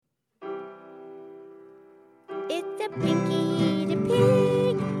It's a Pinky the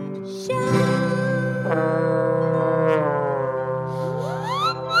Pig show.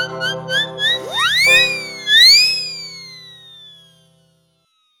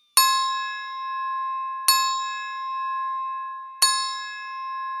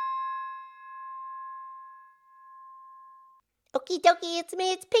 Okie dokie, it's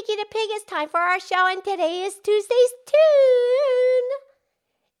me, it's Pinky the Pig. It's time for our show, and today is Tuesday's Tune.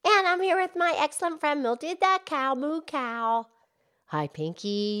 And I'm here with my excellent friend Mildred the Cow Moo Cow. Hi,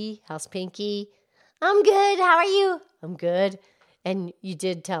 Pinky. How's Pinky? I'm good. How are you? I'm good. And you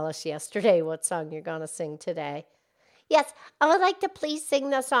did tell us yesterday what song you're going to sing today. Yes, I would like to please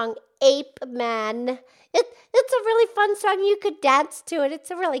sing the song Ape Man. It's a really fun song. You could dance to it. It's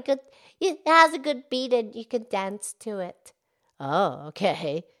a really good, it has a good beat and you could dance to it. Oh,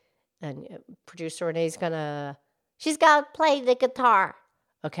 okay. And producer Renee's she's going to play the guitar.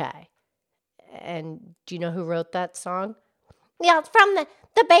 Okay. And do you know who wrote that song? Yeah, it's from the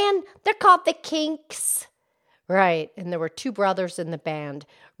band. They're called the Kinks. Right. And there were two brothers in the band,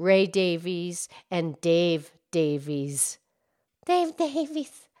 Ray Davies and Dave Davies. Dave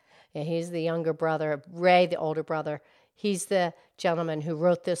Davies. Yeah, he's the younger brother. Ray, the older brother. He's the gentleman who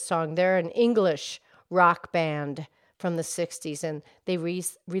wrote this song. They're an English rock band from the 60s, and they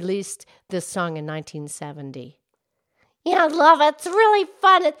released this song in 1970. Yeah, I love it. It's really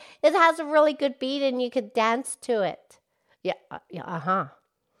fun. It has a really good beat, and you could dance to it. Yeah,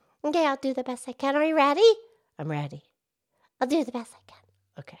 Okay, I'll do the best I can. Are you ready? I'm ready. I'll do the best I can.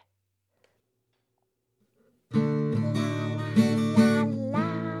 Okay.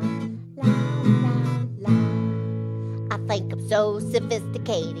 I think I'm so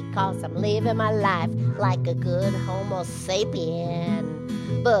sophisticated 'cause I'm living my life like a good Homo sapien.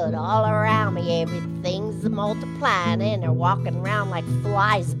 But all around me everything's multiplying and they're walking around like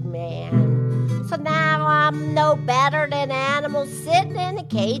flies, man. So now I'm no better than animals sitting in the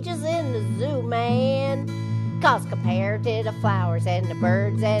cages in the zoo, man. 'Cause compared to the flowers and the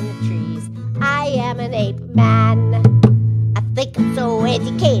birds and the trees, I am an ape man. I think I'm so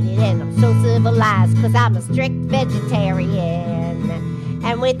educated and I'm so civilized 'cause I'm a strict vegetarian.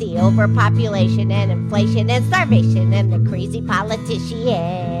 And with the overpopulation and inflation and starvation and the crazy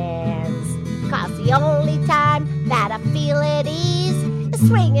politicians, 'cause the only time that I feel at ease is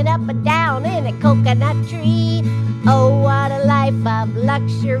swinging up and down in a coconut tree. Oh, what a life of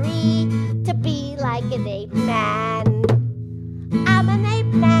luxury to be like an ape man. I'm an ape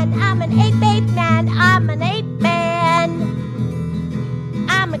man, I'm an ape man, I'm an ape man.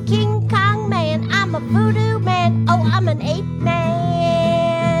 I'm a King Kong man, I'm a voodoo man, oh, I'm an ape man.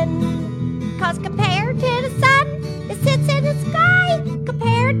 'Cause compared to the sun, it sits in the sky.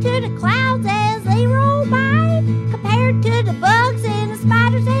 Compared to the clouds as they roll by. Compared to the bugs and the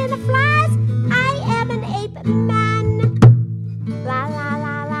spiders and the flies, I am an ape man. La la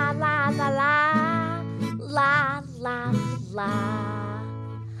la la la la la, la la la.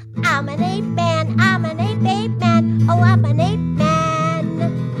 I'm an ape man, I'm an ape man, oh, I'm an ape man.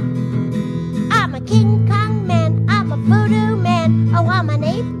 I'm a King Kong man, I'm a voodoo man, oh, I'm an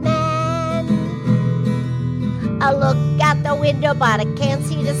ape man. I look out the window but I can't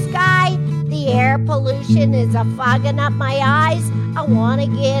see the sky. The air pollution is fogging up my eyes. I want to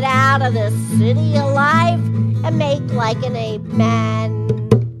get out of this city alive and make like an ape man.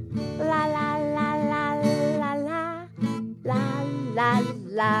 La la la la la la, la la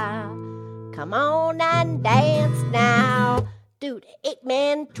la. Come on and dance now. Do the ape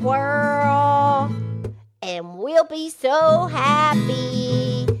man twirl. And we'll be so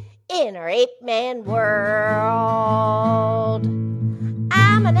happy in our ape man world.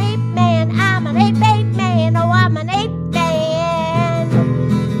 I'm an ape man, I'm an ape man, oh, I'm an ape man.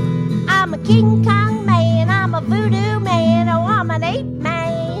 I'm a King Kong man, I'm a voodoo man, oh, I'm an ape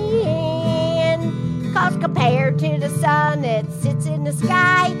man. 'Cause compared to the sun that sits in the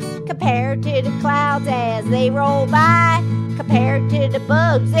sky, compared to the clouds as they roll by, compared to the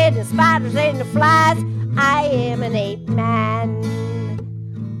bugs and the spiders and the flies, I am an ape man.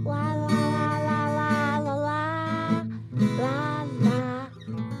 La la la la la la la la la.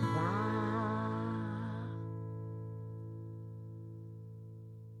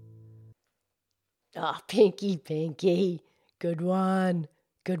 Oh, Pinky. Good one,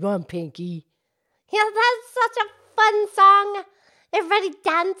 Pinky. Yeah, that's such a fun song. Everybody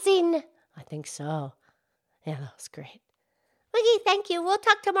dancing. I think so. Yeah, that was great. Okay, thank you. We'll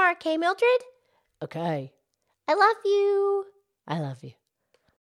talk tomorrow, okay, Mildred? Okay. I love you. I love you.